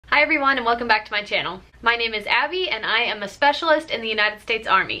Hi everyone and welcome back to my channel. My name is Abby and I am a specialist in the United States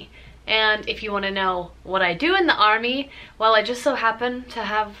Army. And if you want to know what I do in the Army, well, I just so happen to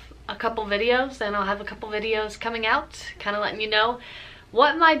have a couple videos, and I'll have a couple videos coming out kind of letting you know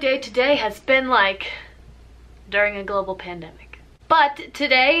what my day-to-day has been like during a global pandemic. But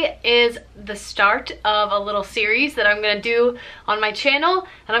today is the start of a little series that I'm going to do on my channel,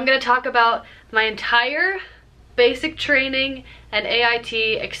 and I'm going to talk about my entire basic training and AIT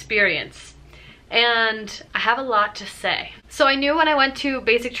experience. And I have a lot to say. So I knew when I went to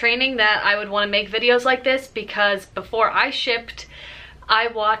basic training that I would want to make videos like this, because before I shipped, I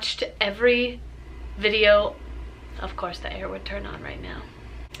watched every video. Of course the air would turn on right now.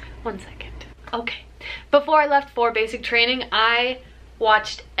 1 second. Okay. Before I left for basic training, I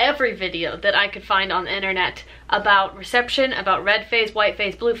watched every video that I could find on the internet about reception, about red phase, white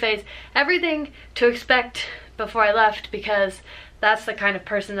phase, blue phase, everything to expect before I left, because that's the kind of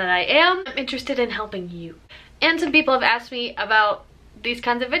person that I am. I'm interested in helping you. And some people have asked me about these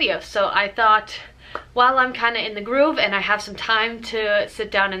kinds of videos, so I thought while I'm kind of in the groove and I have some time to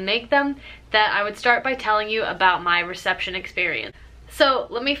sit down and make them, that I would start by telling you about my reception experience. So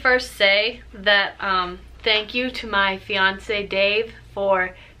let me first say that thank you to my fiance Dave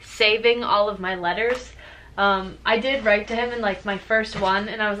for saving all of my letters. I did write to him in like my first one,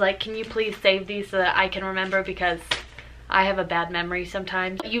 and I was like, can you please save these so that I can remember, because I have a bad memory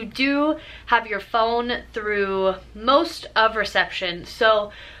sometimes. You do have your phone through most of reception,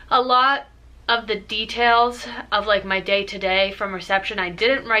 so a lot of the details of like my day-to-day from reception I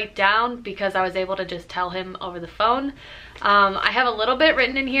didn't write down because I was able to just tell him over the phone. I have a little bit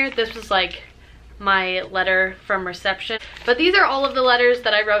written in here. This was like my letter from reception, but these are all of the letters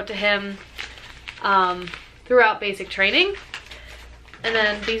that I wrote to him throughout basic training. And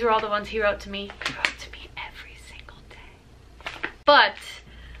then these are all the ones he wrote to me. He wrote to me every single day. But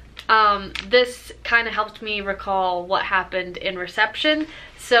this kind of helped me recall what happened in reception.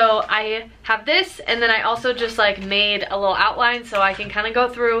 So I have this, and then I also just like made a little outline so I can kind of go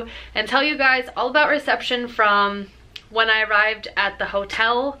through and tell you guys all about reception from when I arrived at the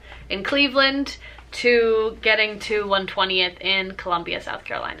hotel in Cleveland to getting to 120th in Columbia, South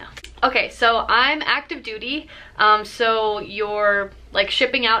Carolina. Okay, so I'm active duty, so your like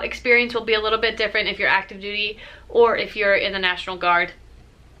shipping out experience will be a little bit different if you're active duty or if you're in the National Guard,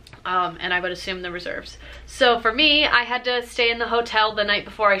 and I would assume the reserves. So for me, I had to stay in the hotel the night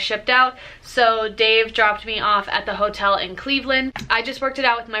before I shipped out, so Dave dropped me off at the hotel in Cleveland. I just worked it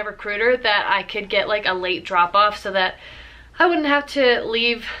out with my recruiter that I could get like a late drop off so that I wouldn't have to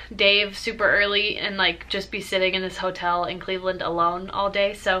leave Dave super early and like just be sitting in this hotel in Cleveland alone all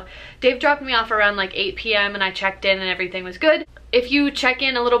day. So Dave dropped me off around like 8 p.m. and I checked in and everything was good. If you check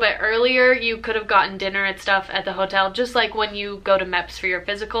in a little bit earlier, you could have gotten dinner and stuff at the hotel, just like when you go to MEPS for your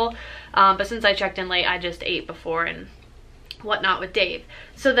physical. But since I checked in late, I just ate before and whatnot with Dave.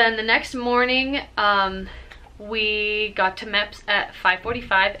 So then the next morning, we got to MEPS at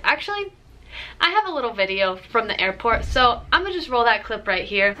 5:45. Actually, I have a little video from the airport, so I'm gonna just roll that clip right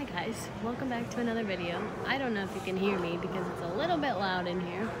here. Hi guys, welcome back to another video. I don't know if you can hear me because it's a little bit loud in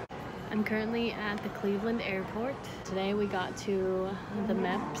here. I'm currently at the Cleveland airport. Today we got to the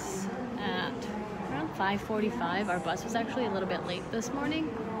MEPS at around 5:45. Our bus was actually a little bit late this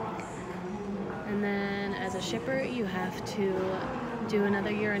morning. And then as a shipper, you have to do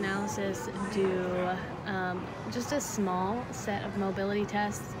another urinalysis, do just a small set of mobility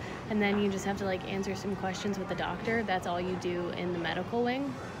tests, and then you just have to like answer some questions with the doctor. That's all you do in the medical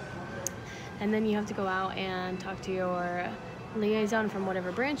wing. And then you have to go out and talk to your liaison from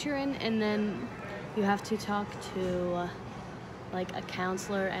whatever branch you're in, and then you have to talk to like a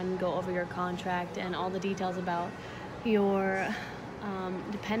counselor and go over your contract and all the details about your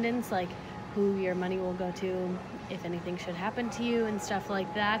dependents, like who your money will go to if anything should happen to you and stuff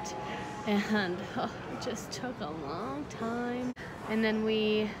like that. And it just took a long time. And then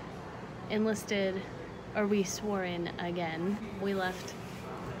we enlisted, or we swore in again. We left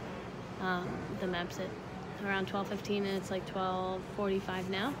the MEPS at around 12:15 and it's like 12:45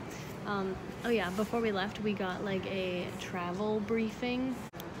 now. Oh yeah, before we left, we got like a travel briefing,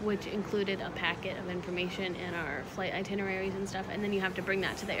 which included a packet of information and our flight itineraries and stuff, and then you have to bring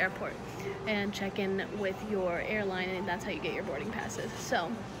that to the airport and check in with your airline, and that's how you get your boarding passes.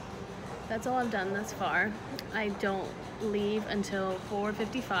 So that's all I've done thus far. I don't leave until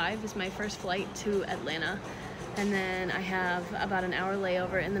 4:55 is my first flight to Atlanta, and then I have about an hour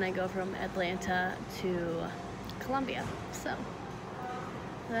layover, and then I go from Atlanta to Columbia. So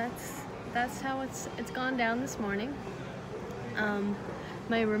that's how it's gone down this morning.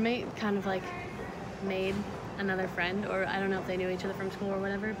 My roommate kind of like made another friend, or I don't know if they knew each other from school or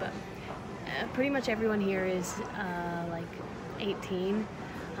whatever, but pretty much everyone here is like 18.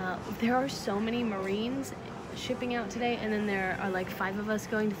 There are so many Marines shipping out today, and then there are like 5 of us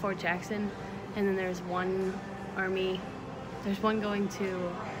going to Fort Jackson, and then there's one Army, there's one going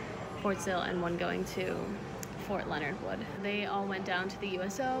to Fort Sill and one going to Fort Leonard Wood. They all went down to the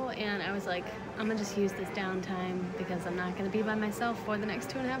USO, and I was like, I'm gonna just use this downtime because I'm not gonna be by myself for the next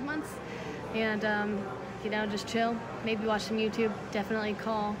 2.5 months, and you know, just chill, maybe watch some YouTube, definitely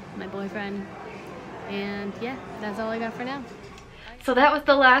call my boyfriend, and yeah, that's all I got for now. So that was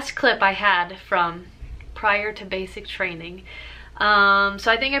the last clip I had from prior to basic training.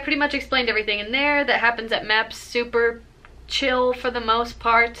 So I think I pretty much explained everything in there that happens at MEPS. Super chill for the most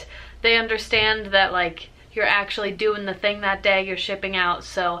part. They understand that like you're actually doing the thing that day, you're shipping out,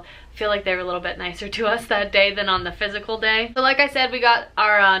 so I feel like they were a little bit nicer to us that day than on the physical day. So like I said, we got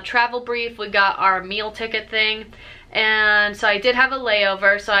our travel brief, we got our meal ticket thing, and so I did have a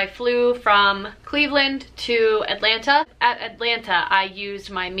layover. So I flew from Cleveland to Atlanta. At Atlanta, I used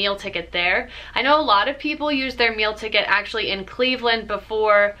my meal ticket there. I know a lot of people use their meal ticket actually in Cleveland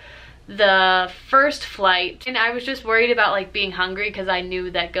before the first flight, and I was just worried about like being hungry because I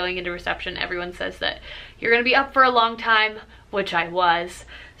knew that going into reception everyone says that you're gonna be up for a long time, which I was.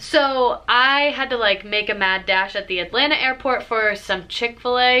 So I had to like make a mad dash at the Atlanta airport for some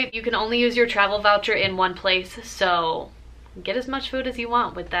Chick-fil-A. You can only use your travel voucher in one place, so get as much food as you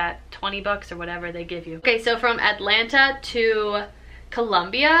want with that 20 bucks or whatever they give you. Okay, so from Atlanta to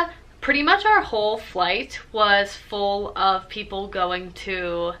Columbia, pretty much our whole flight was full of people going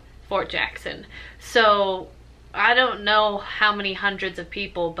to Fort Jackson. So I don't know how many hundreds of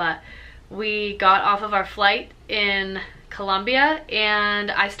people, but we got off of our flight in Columbia, and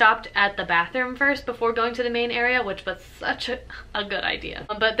I stopped at the bathroom first before going to the main area, which was such a good idea.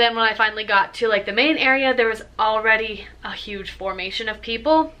 But then when I finally got to like the main area, there was already a huge formation of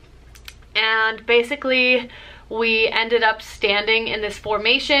people, and basically we ended up standing in this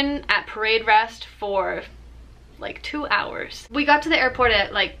formation at parade rest for like 2 hours. We got to the airport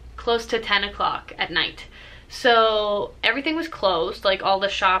at like close to 10 o'clock at night. So everything was closed, like all the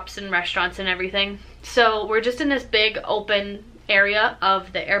shops and restaurants and everything. So we're just in this big open area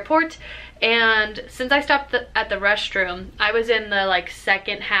of the airport. And since I stopped at the restroom, I was in the like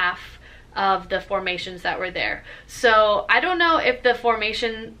second half of the formations that were there. So I don't know if the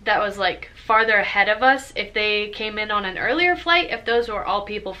formation that was like farther ahead of us, if they came in on an earlier flight, if those were all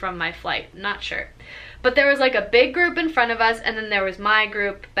people from my flight, not sure. But there was like a big group in front of us, and then there was my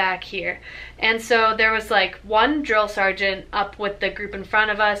group back here. And so there was like one drill sergeant up with the group in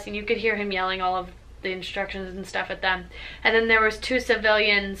front of us, and you could hear him yelling all of the instructions and stuff at them. And then there was 2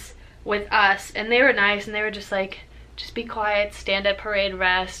 civilians with us, and they were nice, and they were just like, just be quiet, stand at parade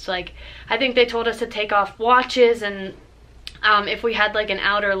rest. Like, I think they told us to take off watches, and if we had like an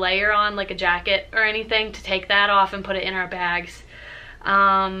outer layer on, like a jacket or anything, to take that off and put it in our bags.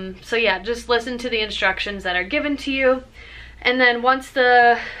 So yeah, just listen to the instructions that are given to you. And then once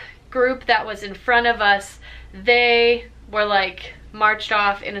the group that was in front of us, they were like marched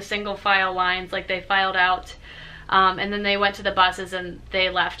off in a single file lines, like they filed out, and then they went to the buses and they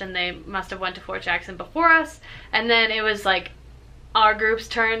left, and they must have went to Fort Jackson before us. And then it was like our group's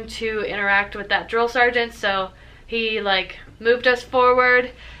turn to interact with that drill sergeant, so he like moved us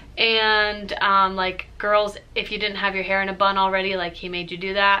forward. And like, girls, if you didn't have your hair in a bun already, like, he made you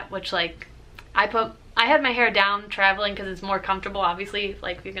do that, which like I had my hair down traveling because it's more comfortable, obviously,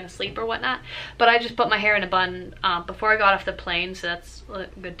 like if you're gonna sleep or whatnot, but I just put my hair in a bun before I got off the plane, so that's a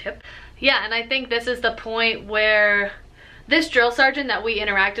good tip. Yeah, and I think this is the point where this drill sergeant that we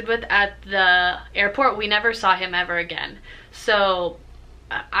interacted with at the airport, we never saw him ever again. So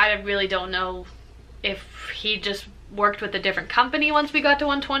I really don't know if he just worked with a different company once we got to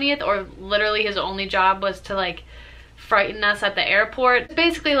 120th, or literally his only job was to like frighten us at the airport. It's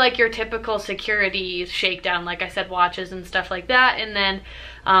basically like your typical security shakedown, like I said, watches and stuff like that. And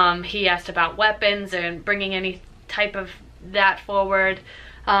then he asked about weapons and bringing any type of that forward,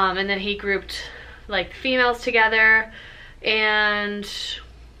 and then he grouped like females together, and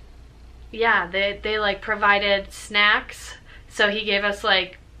yeah, they like provided snacks. So he gave us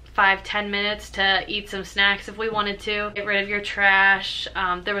like 5-10 minutes to eat some snacks if we wanted to. Get rid of your trash.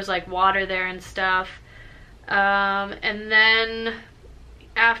 There was like water there and stuff. And then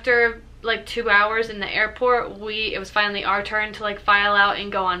after like 2 hours in the airport, it was finally our turn to like file out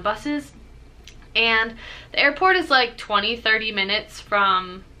and go on buses. And the airport is like 20-30 minutes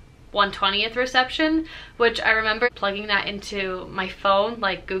from 120th reception, which I remember plugging that into my phone,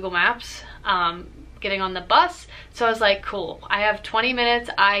 like Google Maps, getting on the bus. So I was like, cool, I have 20 minutes,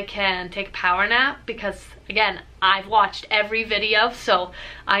 I can take a power nap, because again, I've watched every video, so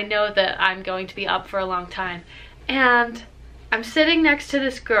I know that I'm going to be up for a long time. And I'm sitting next to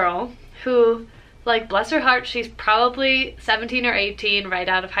this girl who, like, bless her heart, she's probably 17 or 18, right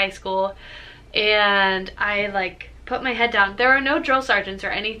out of high school. And I like put my head down. There are no drill sergeants or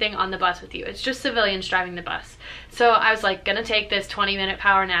anything on the bus with you. It's just civilians driving the bus. So I was like gonna take this 20-minute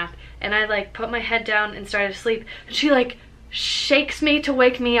power nap, and I like put my head down and started to sleep. And she like shakes me to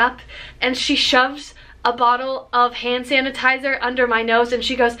wake me up, and she shoves a bottle of hand sanitizer under my nose, and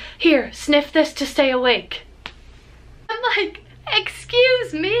she goes, "Here, sniff this to stay awake." I'm like,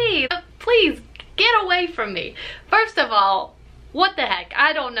 excuse me, please get away from me. First of all, what the heck?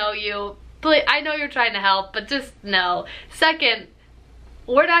 I don't know you. I know you're trying to help, but just no. Second,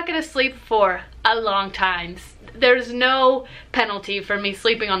 we're not gonna sleep for a long time. There's no penalty for me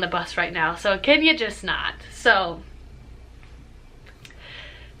sleeping on the bus right now, so can you just not? So,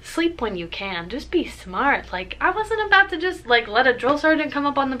 sleep when you can. Just be smart. Like, I wasn't about to just like let a drill sergeant come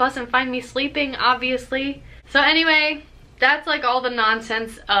up on the bus and find me sleeping, obviously. So anyway, that's like all the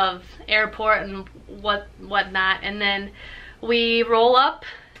nonsense of airport and whatnot. And then we roll up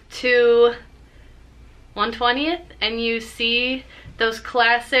to 120th, and you see those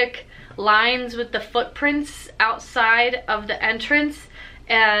classic lines with the footprints outside of the entrance,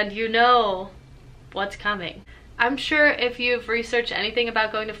 and you know what's coming. I'm sure if you've researched anything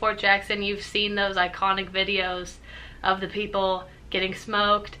about going to Fort Jackson, you've seen those iconic videos of the people getting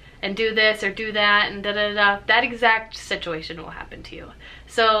smoked and do this or do that and da da da. That exact situation will happen to you.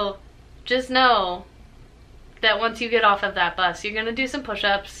 So just know that once you get off of that bus, you're gonna do some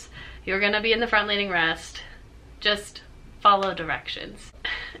push-ups, you're gonna be in the front leaning rest. Just follow directions.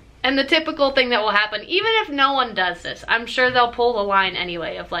 And the typical thing that will happen, even if no one does this, I'm sure they'll pull the line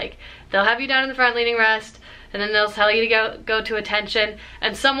anyway of like, they'll have you down in the front leaning rest, and then they'll tell you to go to attention,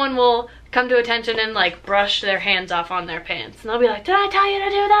 and someone will come to attention and like brush their hands off on their pants. And they'll be like, "Did I tell you to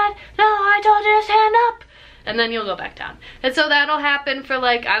do that? No, I told you to stand up." And then you'll go back down. And so that'll happen for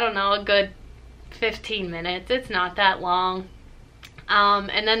like, I don't know, a good 15 minutes. It's not that long.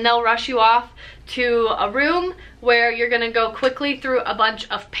 And then they'll rush you off to a room where you're gonna go quickly through a bunch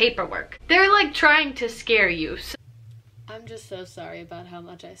of paperwork. They're like trying to scare you. I'm just so sorry about how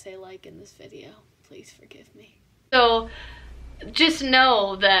much I say like in this video. Please forgive me. So just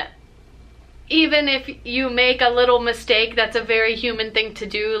know that even if you make a little mistake, that's a very human thing to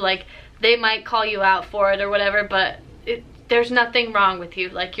do. Like, they might call you out for it or whatever, but there's nothing wrong with you.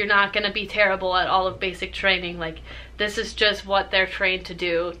 Like, you're not gonna be terrible at all of basic training. Like, this is just what they're trained to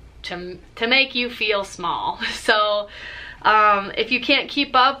do to make you feel small. So if you can't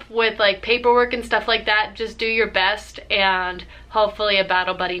keep up with like paperwork and stuff like that, just do your best, and hopefully a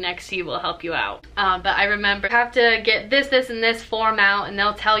battle buddy next to you will help you out. But I remember you have to get this and this form out, and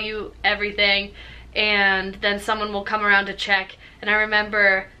they'll tell you everything, and then someone will come around to check. And I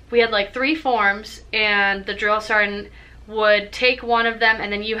remember we had like 3 forms, and the drill sergeant would take one of them,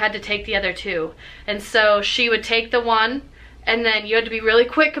 and then you had to take the other 2. And so she would take the one, and then you had to be really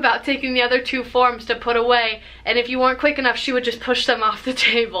quick about taking the other 2 forms to put away, and if you weren't quick enough, she would just push them off the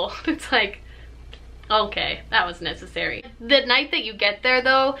table. It's like, okay, that was necessary. The night that you get there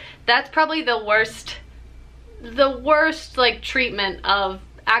though, that's probably the worst like treatment of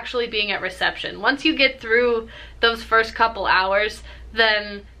actually being at reception. Once you get through those first couple hours,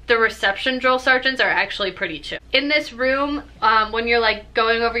 then the reception drill sergeants are actually pretty chill. In this room, when you're like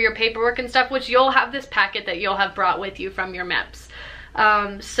going over your paperwork and stuff, which you'll have this packet that you'll have brought with you from your MEPS.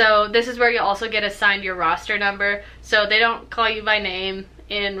 So this is where you'll also get assigned your roster number. So they don't call you by name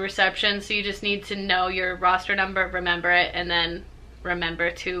in reception, so you just need to know your roster number, remember it, and then remember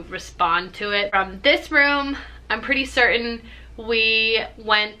to respond to it. From this room, I'm pretty certain we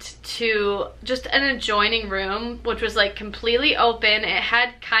went to just an adjoining room, which was like completely open. It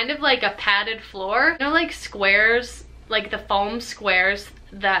had kind of like a padded floor, you know, like squares, like the foam squares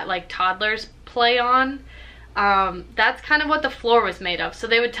that like toddlers play on. That's kind of what the floor was made of. So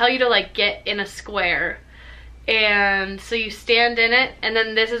they would tell you to like get in a square, and so you stand in it, and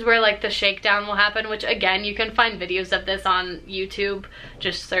then this is where like the shakedown will happen, which again, you can find videos of this on YouTube.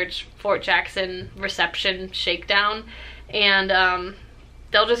 Just search Fort Jackson reception shakedown, and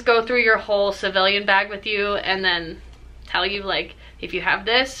they'll just go through your whole civilian bag with you and then tell you like, if you have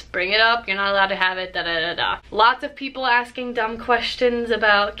this, bring it up, you're not allowed to have it, da da da da. Lots of people asking dumb questions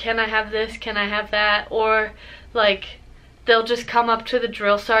about, can I have this, can I have that, or like they'll just come up to the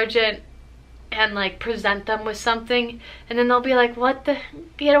drill sergeant and like present them with something, and then they'll be like, what the,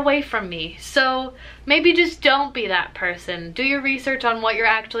 get away from me. So maybe just don't be that person. Do your research on what you're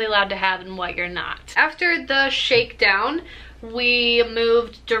actually allowed to have and what you're not. After the shakedown, we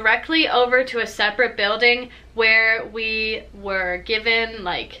moved directly over to a separate building where we were given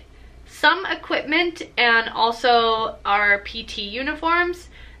like some equipment and also our PT uniforms.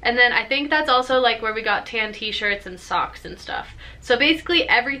 And then I think that's also like where we got tan t-shirts and socks and stuff. So basically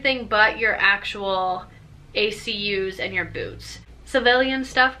everything but your actual ACUs and your boots. Civilian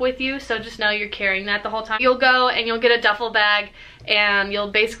stuff with you, so just know you're carrying that the whole time. You'll go and you'll get a duffel bag and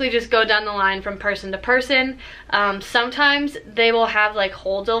you'll basically just go down the line from person to person. Sometimes they will have like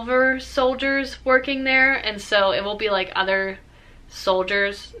holdover soldiers working there, and so it will be like other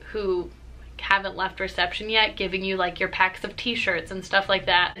soldiers who haven't left reception yet giving you like your packs of t-shirts and stuff like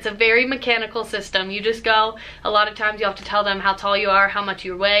that. It's a very mechanical system. You just go, a lot of times you have to tell them how tall you are, how much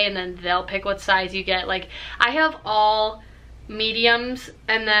you weigh, and then they'll pick what size you get. Like I have all mediums,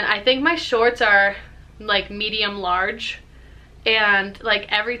 and then I think my shorts are like medium large, and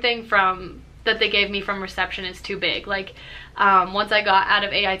like everything from that they gave me from reception is too big. Like once I got out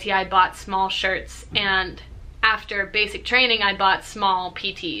of AIT, I bought small shirts, and after basic training I bought small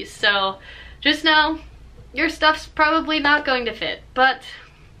PTs. So just know your stuff's probably not going to fit, but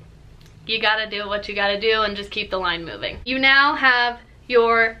you gotta do what you gotta do and just keep the line moving. You now have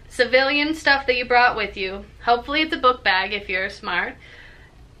your civilian stuff that you brought with you. Hopefully it's a book bag if you're smart.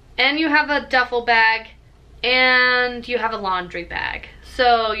 And you have a duffel bag and you have a laundry bag.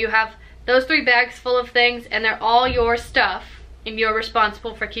 So you have those 3 bags full of things, and they're all your stuff and you're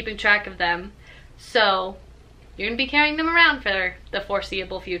responsible for keeping track of them. So you're gonna be carrying them around for the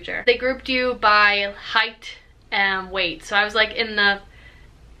foreseeable future. They grouped you by height and weight. So I was like in the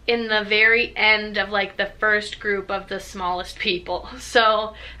very end of like the first group of the smallest people.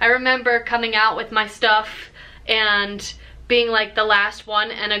 So I remember coming out with my stuff and being like the last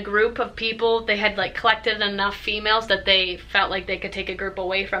one, and a group of people, they had like collected enough females that they felt like they could take a group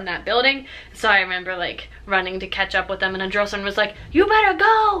away from that building. So I remember like running to catch up with them, and a drill sergeant was like, you better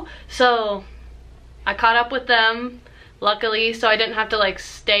go! So I caught up with them, luckily, so I didn't have to like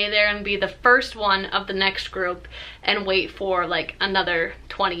stay there and be the first one of the next group and wait for like another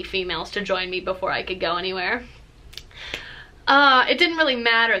 20 females to join me before I could go anywhere. It didn't really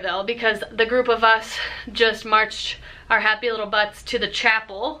matter though, because the group of us just marched our happy little butts to the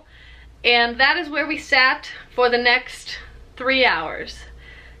chapel, and that is where we sat for the next 3 hours.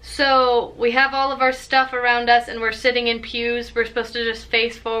 So we have all of our stuff around us and we're sitting in pews. We're supposed to just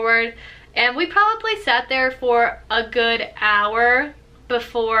face forward. And we probably sat there for a good hour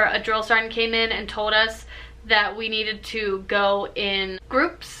before a drill sergeant came in and told us that we needed to go in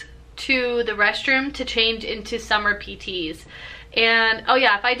groups to the restroom to change into summer PTs. And oh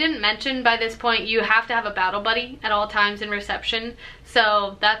yeah, if I didn't mention by this point, you have to have a battle buddy at all times in reception.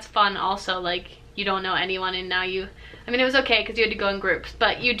 So that's fun also, like you don't know anyone and now you, I mean it was okay because you had to go in groups,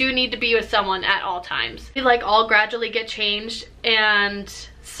 but you do need to be with someone at all times. We like all gradually get changed, and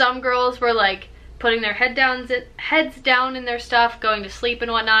some girls were like putting their heads down in their stuff, going to sleep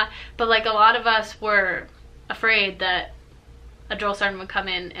and whatnot, but like a lot of us were afraid that a drill sergeant would come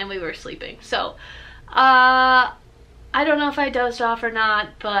in and we were sleeping. So I don't know if I dozed off or not,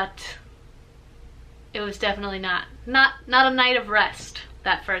 but it was definitely not a night of rest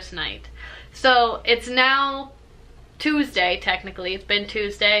that first night. So it's now Tuesday, technically. It's been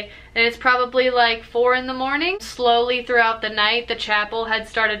Tuesday, and it's probably like 4 in the morning. Slowly throughout the night, the chapel had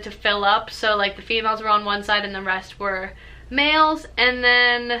started to fill up, so like the females were on one side and the rest were males, and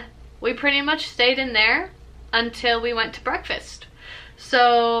then we pretty much stayed in there until we went to breakfast.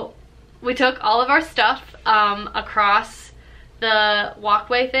 So we took all of our stuff across the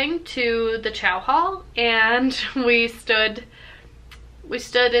walkway thing to the chow hall, and we stood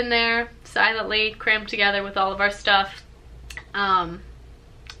in there silently, crammed together with all of our stuff, and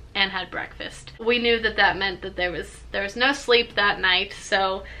had breakfast. We knew that that meant that there was no sleep that night.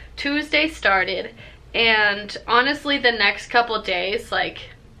 So Tuesday started, and honestly the next couple of days, like,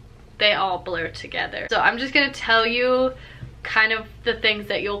 they all blur together. So I'm just gonna tell you kind of the things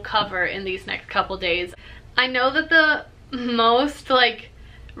that you'll cover in these next couple days. I know that the most like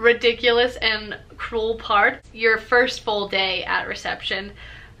ridiculous and cruel part, your first full day at reception,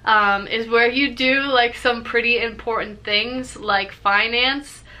 is where you do like some pretty important things like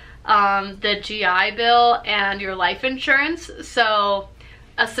finance, the GI Bill, and your life insurance. So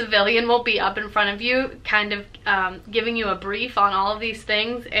a civilian will be up in front of you kind of giving you a brief on all of these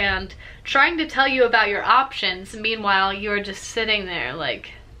things and trying to tell you about your options. Meanwhile, you're just sitting there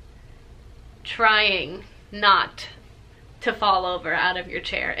like trying not to fall over out of your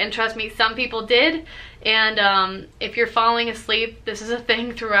chair. And trust me, some people did. And if you're falling asleep, this is a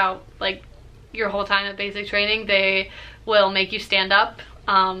thing throughout like your whole time at basic training. They will make you stand up.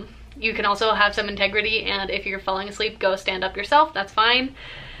 You can also have some integrity, and if you're falling asleep, go stand up yourself, that's fine.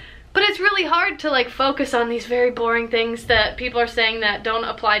 But it's really hard to like focus on these very boring things that people are saying that don't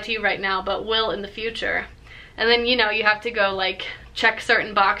apply to you right now but will in the future. And then, you know, you have to go like check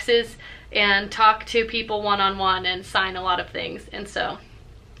certain boxes and talk to people one-on-one and sign a lot of things. And so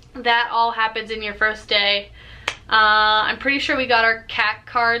that all happens in your first day. I'm pretty sure we got our CAC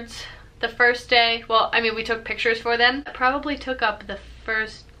cards the first day. Well, I mean, we took pictures for them. It probably took up the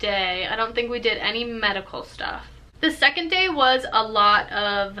first day. I don't think we did any medical stuff. The second day was a lot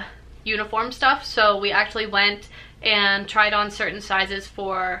of uniform stuff, so we actually went and tried on certain sizes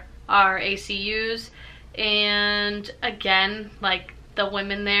for our ACUs, and again, like, the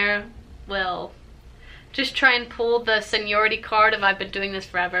women there will just try and pull the seniority card of I've been doing this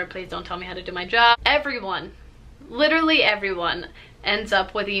forever, please don't tell me how to do my job. Everyone, literally everyone, ends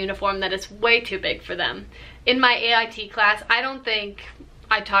up with a uniform that is way too big for them. In my AIT class, I don't think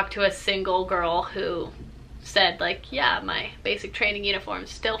I talked to a single girl who said like, yeah, my basic training uniforms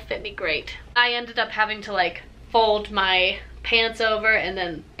still fit me great. I ended up having to like fold my pants over and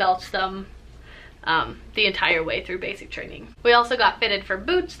then belt them the entire way through basic training. We also got fitted for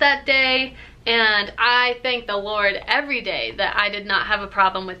boots that day, and I thank the Lord every day that I did not have a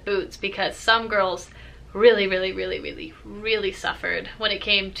problem with boots, because some girls really suffered when it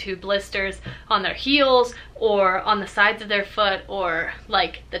came to blisters on their heels or on the sides of their foot or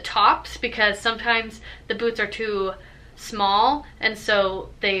like the tops, because sometimes the boots are too small and so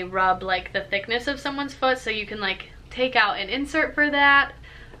they rub like the thickness of someone's foot, so you can like take out an insert for that.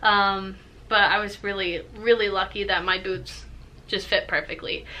 But I was really lucky that my boots just fit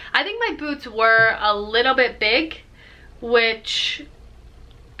perfectly. I think my boots were a little bit big, which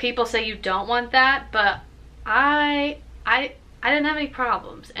people say you don't want that, but I didn't have any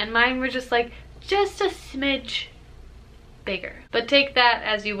problems, and mine were just like just a smidge bigger. But take that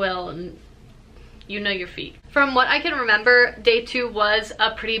as you will, and you know your feet. From what I can remember, day 2 was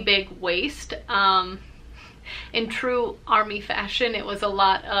a pretty big waste. In true Army fashion, it was a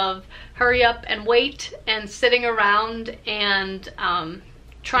lot of hurry up and wait and sitting around and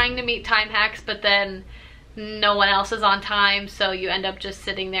trying to meet time hacks, but then no one else is on time, so you end up just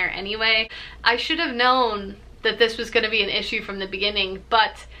sitting there anyway. I should have known that this was going to be an issue from the beginning,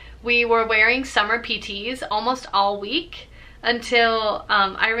 but we were wearing summer PTs almost all week until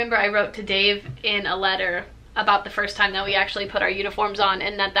I remember I wrote to Dave in a letter about the first time that we actually put our uniforms on,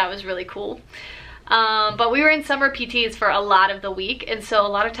 and that was really cool. But we were in summer PTs for a lot of the week, and so a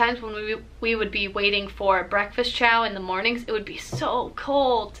lot of times when we would be waiting for breakfast chow in the mornings, it would be so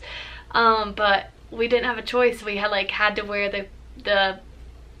cold. But we didn't have a choice. We had to wear the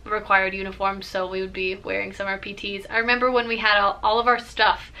required uniforms, so we would be wearing summer PTs. I remember when we had all of our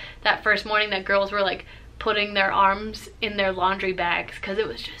stuff that first morning that girls were like putting their arms in their laundry bags because it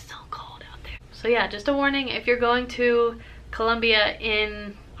was just so cold out there. So yeah, just a warning, if you're going to Colombia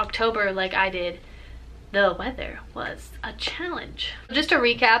in October like I did, the weather was a challenge. Just to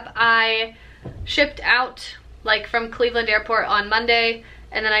recap, I shipped out like from Cleveland Airport on Monday,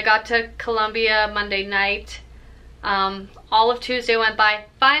 and then I got to Columbia Monday night. All of Tuesday went by.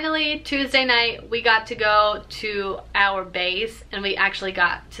 Finally, Tuesday night, we got to go to our base and we actually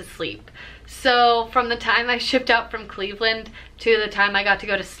got to sleep. So from the time I shipped out from Cleveland to the time I got to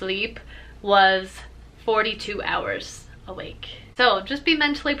go to sleep was 42 hours awake. So just be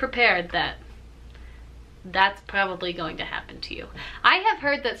mentally prepared that that's probably going to happen to you. I have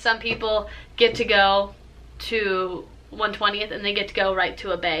heard that some people get to go to 120th and they get to go right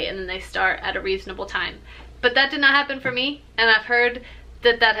to a bay and then they start at a reasonable time. But that did not happen for me, and I've heard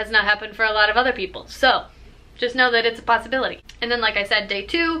that that has not happened for a lot of other people. So just know that it's a possibility. And then like I said, day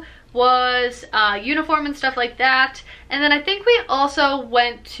 2 was uniform and stuff like that. And then I think we also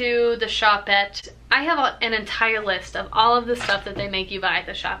went to the Shopette. I have an entire list of all of the stuff that they make you buy at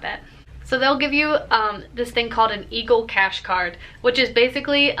the Shopette. So they'll give you this thing called an Eagle Cash Card, which is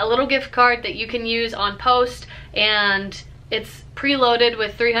basically a little gift card that you can use on post, and it's preloaded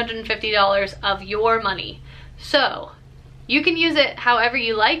with $350 of your money. So you can use it however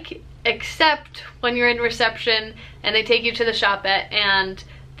you like, except when you're in reception and they take you to the Shopette and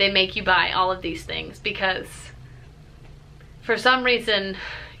they make you buy all of these things, because for some reason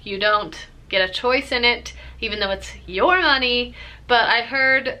you don't get a choice in it, even though it's your money. But I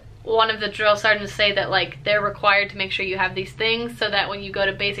heard one of the drill sergeants say that like they're required to make sure you have these things so that when you go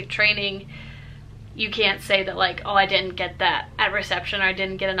to basic training you can't say that like, oh, I didn't get that at reception or I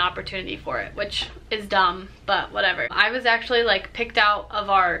didn't get an opportunity for it, which is dumb, but whatever. I was actually like picked out of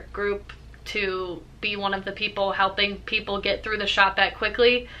our group to be one of the people helping people get through the Shop-at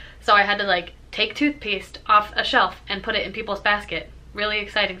quickly. So I had to like take toothpaste off a shelf and put it in people's basket. Really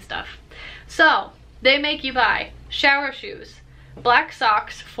exciting stuff. So they make you buy shower shoes, black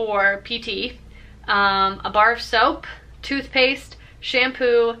socks for PT, a bar of soap, toothpaste,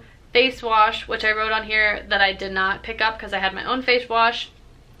 shampoo, face wash, which I wrote on here that I did not pick up because I had my own face wash,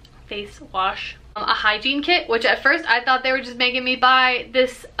 a hygiene kit, which at first I thought they were just making me buy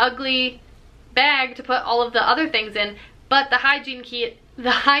this ugly bag to put all of the other things in, but the hygiene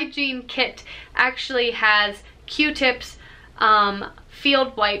kit actually has Q-tips,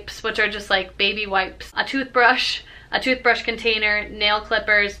 field wipes, which are just like baby wipes, a toothbrush container, nail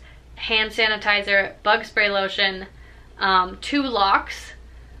clippers, hand sanitizer, bug spray lotion, 2 locks.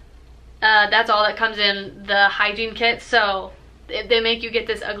 That's all that comes in the hygiene kit. So they make you get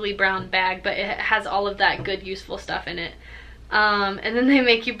this ugly brown bag, but it has all of that good useful stuff in it. And then they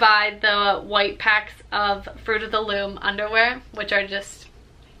make you buy the white packs of Fruit of the Loom underwear, which are just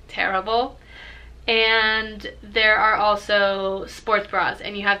terrible. And there are also sports bras,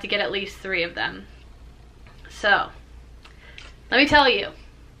 and you have to get at least 3 of them. So let me tell you,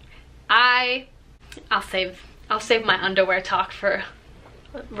 I'll save my underwear talk for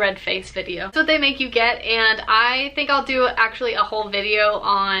red face video. That's what they make you get, and I think I'll do actually a whole video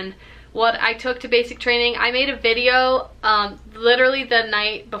on what I took to basic training. I made a video literally the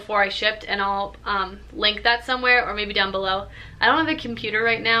night before I shipped, and I'll link that somewhere or maybe down below. I don't have a computer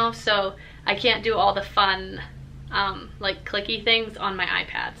right now, so I can't do all the fun like clicky things on my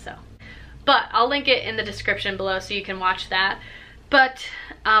iPad, so. But I'll link it in the description below so you can watch that. But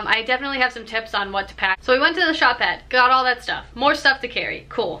I definitely have some tips on what to pack. So we went to the Shop-at, got all that stuff. More stuff to carry,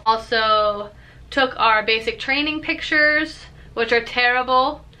 cool. Also took our basic training pictures, which are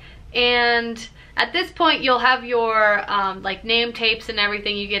terrible. And at this point you'll have your like name tapes and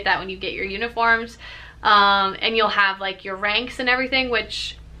everything. You get that when you get your uniforms. And you'll have like your ranks and everything,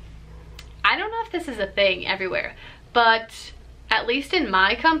 which I don't know if this is a thing everywhere, but at least in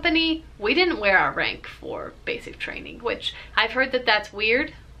my company, we didn't wear our rank for basic training, which I've heard that that's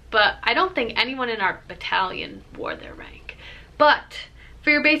weird, but I don't think anyone in our battalion wore their rank. But for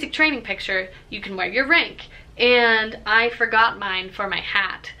your basic training picture, you can wear your rank, and I forgot mine for my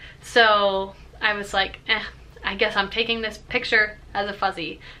hat. So I was like, I guess I'm taking this picture as a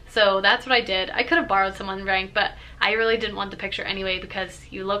fuzzy. So that's what I did. I could have borrowed someone's rank, but I really didn't want the picture anyway because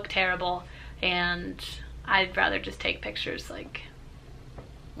you look terrible, and I'd rather just take pictures like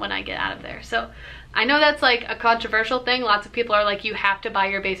when I get out of there. So I know that's like a controversial thing. Lots of people are like, you have to buy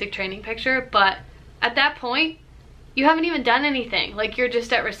your basic training picture, but at that point you haven't even done anything. Like, you're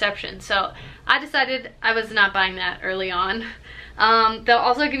just at reception. So I decided I was not buying that early on. They'll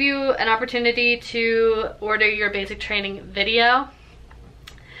also give you an opportunity to order your basic training video.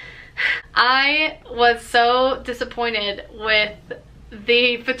 I was so disappointed with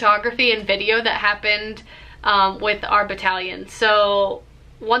the photography and video that happened with our battalion. So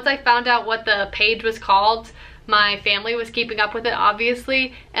once I found out what the page was called, my family was keeping up with it,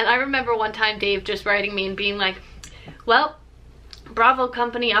 obviously, and I remember one time Dave just writing me and being like, well, Bravo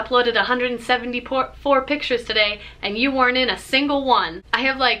Company uploaded 174 pictures today and you weren't in a single one. I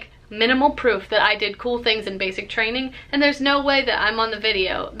have like minimal proof that I did cool things in basic training, and there's no way that I'm on the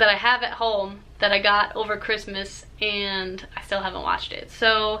video that I have at home that I got over Christmas and I still haven't watched it.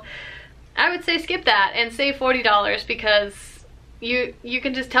 So I would say skip that and save $40 because you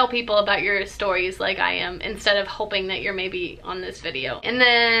can just tell people about your stories like I am instead of hoping that you're maybe on this video. And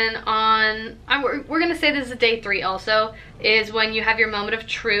then we're gonna say this is day 3 also, is when you have your moment of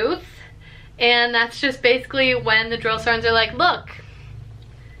truth. And that's just basically when the drill sergeants are like, look,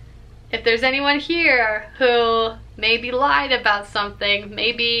 if there's anyone here who maybe lied about something,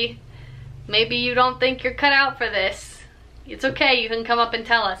 maybe you don't think you're cut out for this, it's okay, you can come up and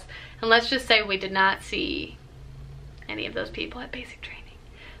tell us. And let's just say we did not see any of those people at basic training.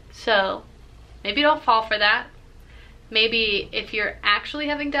 So maybe don't fall for that. Maybe if you're actually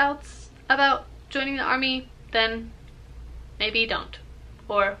having doubts about joining the Army, then maybe don't.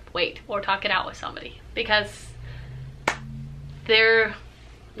 Or wait, or talk it out with somebody. Because we're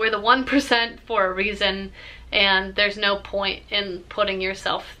the 1% for a reason, and there's no point in putting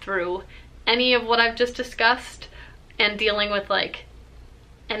yourself through any of what I've just discussed and dealing with like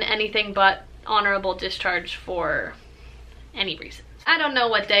an anything but honorable discharge for any reason. I don't know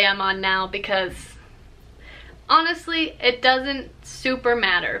what day I'm on now because honestly it doesn't super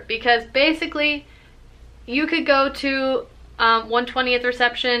matter, because basically you could go to 1/20th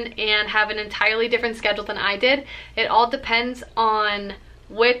reception and have an entirely different schedule than I did. It all depends on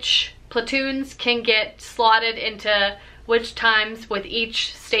which platoons can get slotted into which times with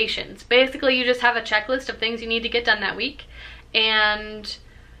each stations. Basically, you just have a checklist of things you need to get done that week, and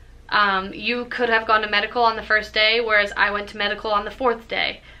you could have gone to medical on the first day, whereas I went to medical on the 4th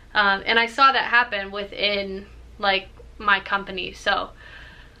day. And I saw that happen within like my company. So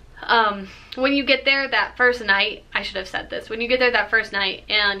when you get there that first night, I should have said this, when you get there that first night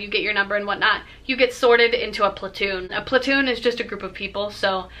and you get your number and whatnot, you get sorted into a platoon. A platoon is just a group of people,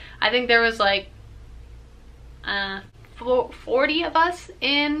 so I think there was like 40 of us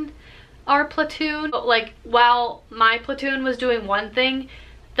in our platoon. But like, while my platoon was doing one thing,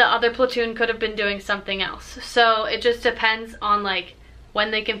 the other platoon could have been doing something else. So it just depends on like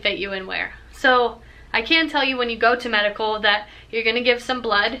when they can fit you in where. So I can tell you when you go to medical that you're gonna give some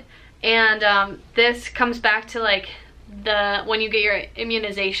blood, and this comes back to like when you get your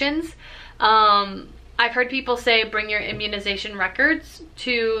immunizations. I've heard people say bring your immunization records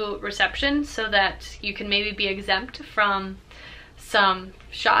to reception so that you can maybe be exempt from some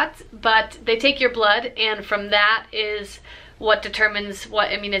shots, but they take your blood, and from that is what determines what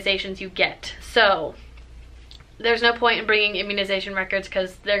immunizations you get. So there's no point in bringing immunization records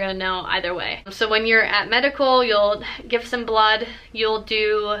because they're gonna know either way. So when you're at medical, you'll give some blood, you'll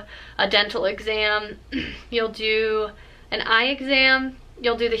do a dental exam, you'll do an eye exam,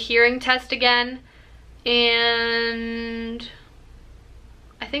 you'll do the hearing test again, and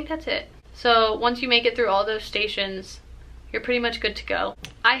I think that's it. So once you make it through all those stations, you're pretty much good to go.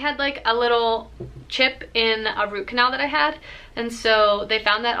 I had like a little chip in a root canal that I had, and so they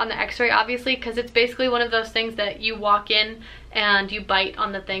found that on the x-ray, obviously, because it's basically one of those things that you walk in and you bite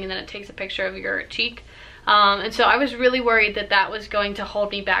on the thing and then it takes a picture of your cheek. And so I was really worried that that was going to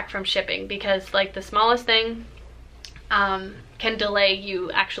hold me back from shipping, because like the smallest thing can delay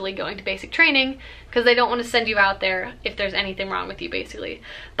you actually going to basic training, because they don't want to send you out there if there's anything wrong with you, basically.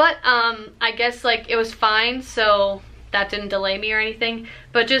 But I guess like it was fine, so that didn't delay me or anything.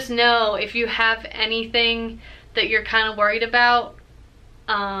 But just know, if you have anything that you're kind of worried about,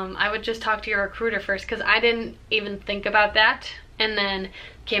 I would just talk to your recruiter first, because I didn't even think about that, and then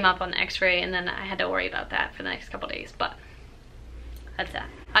came up on the x-ray, and then I had to worry about that for the next couple days. But that's that.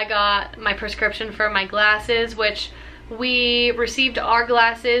 I got my prescription for my glasses, which we received our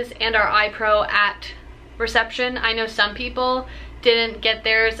glasses and our eye pro at reception. I know some people didn't get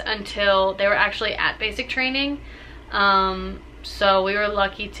theirs until they were actually at basic training. So we were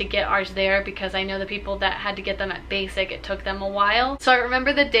lucky to get ours there, because I know the people that had to get them at basic, it took them a while. So I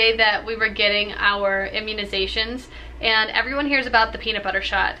remember the day that we were getting our immunizations, and everyone hears about the peanut butter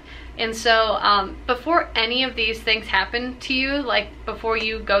shot. And so before any of these things happen to you, like before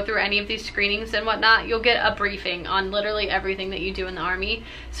you go through any of these screenings and whatnot, you'll get a briefing on literally everything that you do in the Army.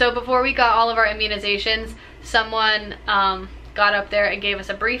 So before we got all of our immunizations, someone got up there and gave us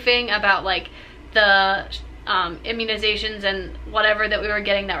a briefing about like the immunizations and whatever that we were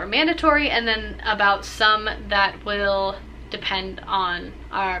getting that were mandatory, and then about some that will depend on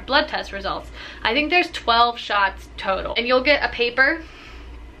our blood test results. I think there's 12 shots total, and you'll get a paper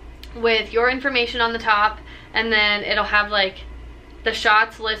with your information on the top, and then it'll have like the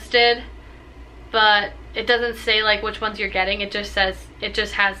shots listed, but it doesn't say like which ones you're getting. It just says, it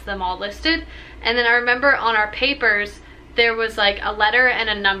just has them all listed. And then I remember on our papers there was like a letter and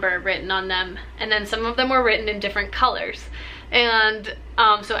a number written on them, and then some of them were written in different colors. And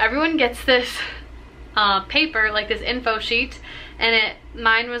so everyone gets this paper, like this info sheet, and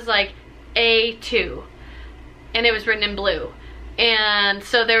mine was like A2, and it was written in blue. And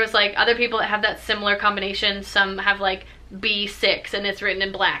so there was like other people that have that similar combination. Some have like B6 and it's written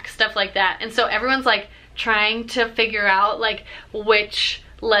in black, stuff like that. And so everyone's like trying to figure out like which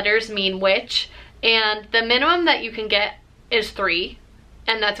letters mean which. And the minimum that you can get is 3,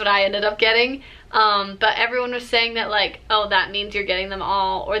 and that's what I ended up getting. But everyone was saying that like, oh, that means you're getting them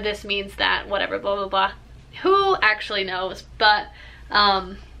all, or this means that, whatever, blah blah blah. Who actually knows? But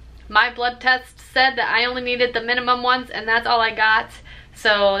my blood test said that I only needed the minimum ones, and that's all I got,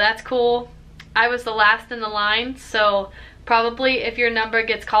 so that's cool. I was the last in the line, so probably if your number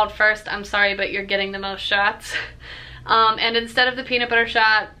gets called first, I'm sorry, but you're getting the most shots. And instead of the peanut butter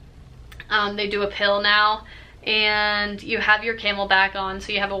shot, they do a pill now, and you have your Camelback on,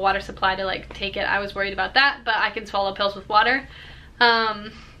 so you have a water supply to like take it. I was worried about that, but I can swallow pills with water.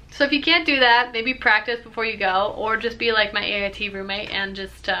 So if you can't do that, maybe practice before you go, or just be like my AIT roommate and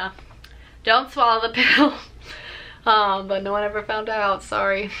just don't swallow the pill. But no one ever found out,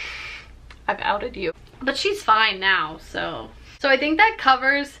 sorry. I've outed you. But she's fine now, so I think that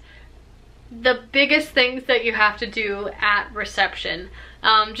covers the biggest things that you have to do at reception.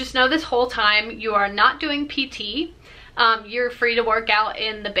 Just know this whole time you are not doing PT. You're free to work out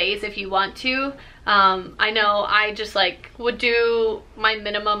in the bays if you want to. I know I just like would do my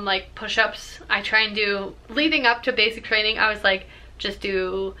minimum like push-ups. I try and do, leading up to basic training, I was like, just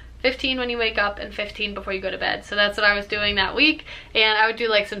do 15 when you wake up and 15 before you go to bed. So that's what I was doing that week, and I would do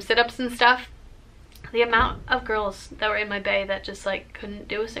like some sit-ups and stuff. The amount of girls that were in my bay that just like couldn't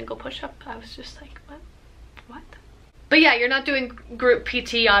do a single push-up, I was just like, what? But yeah, you're not doing group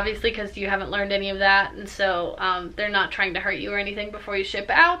PT obviously because you haven't learned any of that, and so they're not trying to hurt you or anything before you ship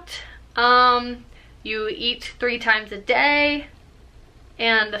out. You eat 3 times a day,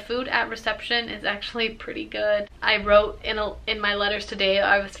 and the food at reception is actually pretty good. I wrote in my letters today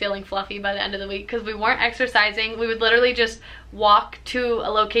I was feeling fluffy by the end of the week because we weren't exercising. We would literally just walk to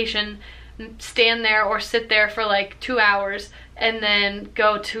a location, stand there or sit there for like 2 hours, and then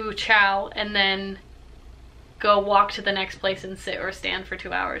go to chow, and then go walk to the next place and sit or stand for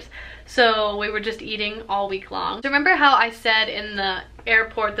 2 hours. So we were just eating all week long. So remember how I said in the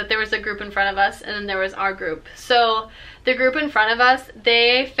airport that there was a group in front of us and then there was our group? So the group in front of us,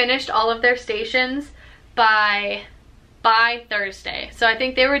 they finished all of their stations by Thursday. So I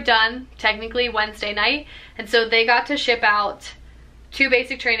think they were done technically Wednesday night, and so they got to ship out to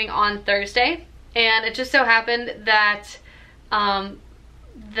basic training on Thursday. And it just so happened that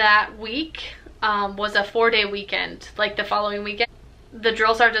that week was a 4-day weekend. Like the following weekend, the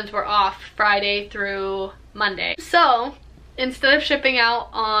drill sergeants were off Friday through Monday. So instead of shipping out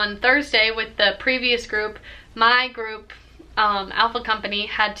on Thursday with the previous group, my group, Alpha Company,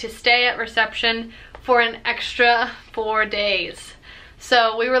 had to stay at reception for an extra 4 days.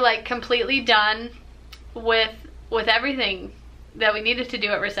 So we were like completely done with everything that we needed to do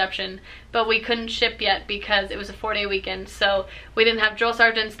at reception, but we couldn't ship yet because it was a 4-day weekend. So we didn't have drill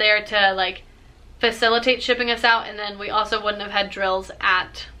sergeants there to like facilitate shipping us out, and then we also wouldn't have had drills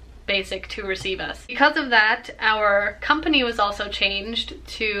at basic to receive us. Because of that, our company was also changed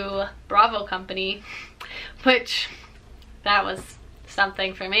to Bravo Company, which that was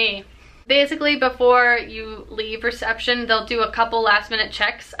something for me. Basically, before you leave reception, they'll do a couple last-minute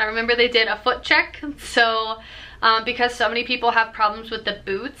checks. I remember they did a foot check, so because so many people have problems with the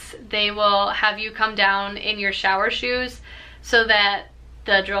boots, they will have you come down in your shower shoes so that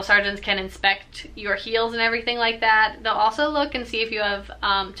the drill sergeants can inspect your heels and everything like that. They'll also look and see if you have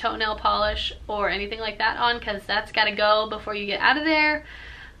toenail polish or anything like that on, because that's got to go before you get out of there.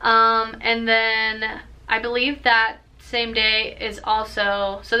 And then I believe that same day is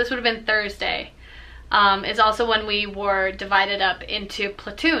also, so this would have been Thursday, is also when we were divided up into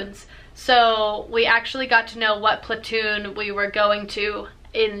platoons. So we actually got to know what platoon we were going to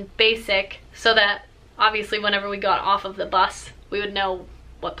in basic, so that obviously whenever we got off of the bus, we would know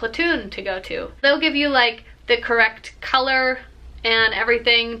what platoon to go to. They'll give you like the correct color and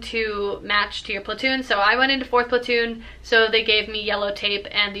everything to match to your platoon. So I went into 4th platoon, so they gave me yellow tape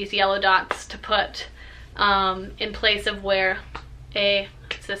and these yellow dots to put in place of where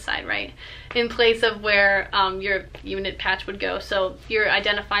it's this side, right? In place of where your unit patch would go, so you're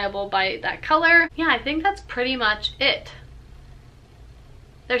identifiable by that color. Yeah, I think that's pretty much it.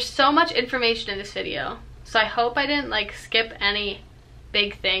 There's so much information in this video, so I hope I didn't like skip any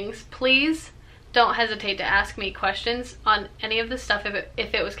big things. Please don't hesitate to ask me questions on any of this stuff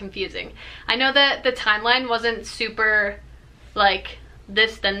if it was confusing. I know that the timeline wasn't super like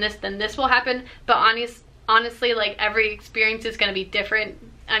this, then this, then this will happen, but honestly, like every experience is going to be different.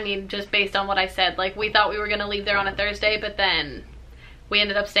 I mean, just based on what I said, like we thought we were going to leave there on a Thursday, but then we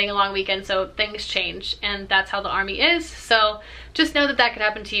ended up staying a long weekend, so things change, and that's how the Army is. So just know that that could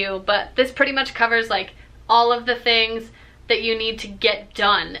happen to you, but this pretty much covers like all of the things that you need to get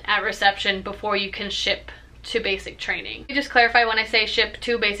done at reception before you can ship to basic training. Let me just clarify, when I say ship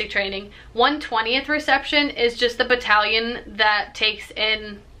to basic training, 120th reception is just the battalion that takes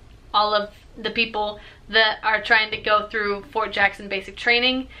in all of the people that are trying to go through Fort Jackson basic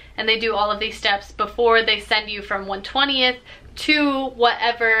training, and they do all of these steps before they send you from 120th to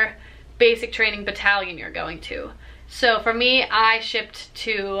whatever basic training battalion you're going to. So for me, I shipped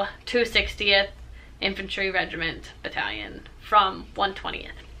to 260th Infantry Regiment Battalion from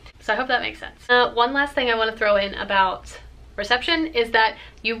 120th. So I hope that makes sense. One last thing I want to throw in about reception is that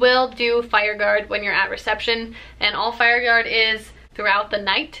you will do fire guard when you're at reception, and all fire guard is throughout the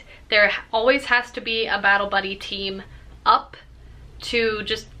night. There always has to be a battle buddy team up to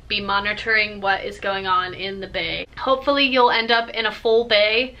just be monitoring what is going on in the bay. Hopefully you'll end up in a full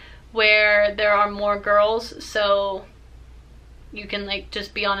bay where there are more girls, so you can like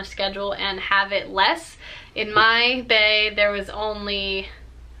just be on a schedule and have it less. In my bay there was only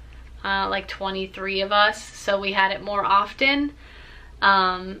like 23 of us, so we had it more often.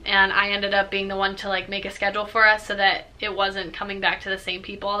 And I ended up being the one to like make a schedule for us so that it wasn't coming back to the same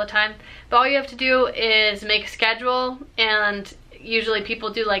people all the time. But all you have to do is make a schedule, and usually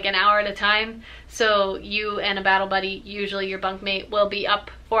people do like an hour at a time. So you and a battle buddy, usually your bunkmate, will be up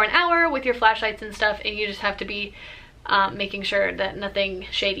for an hour with your flashlights and stuff, and you just have to be making sure that nothing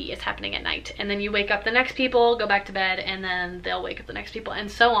shady is happening at night. And then you wake up the next people, go back to bed, and then they'll wake up the next people, and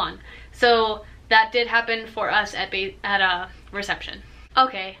so on. So that did happen for us at a reception.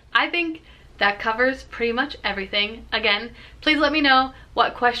 Okay, I think that covers pretty much everything. Again, please let me know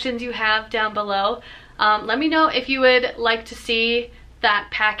what questions you have down below. Let me know if you would like to see that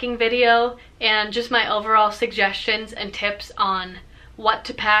packing video and just my overall suggestions and tips on what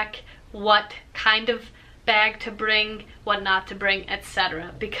to pack, what kind of bag to bring, what not to bring,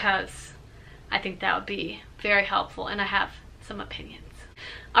 etc. because I think that would be very helpful, and I have some opinions.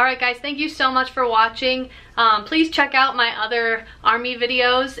 Alright guys, thank you so much for watching. Please check out my other Army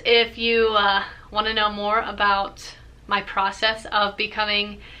videos if you want to know more about my process of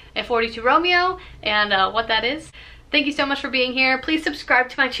becoming a 42 Romeo and what that is. Thank you so much for being here. Please subscribe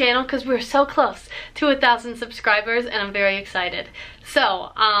to my channel because we're so close to 1,000 subscribers and I'm very excited.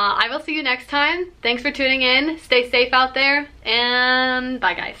 So, I will see you next time. Thanks for tuning in. Stay safe out there and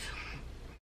bye guys.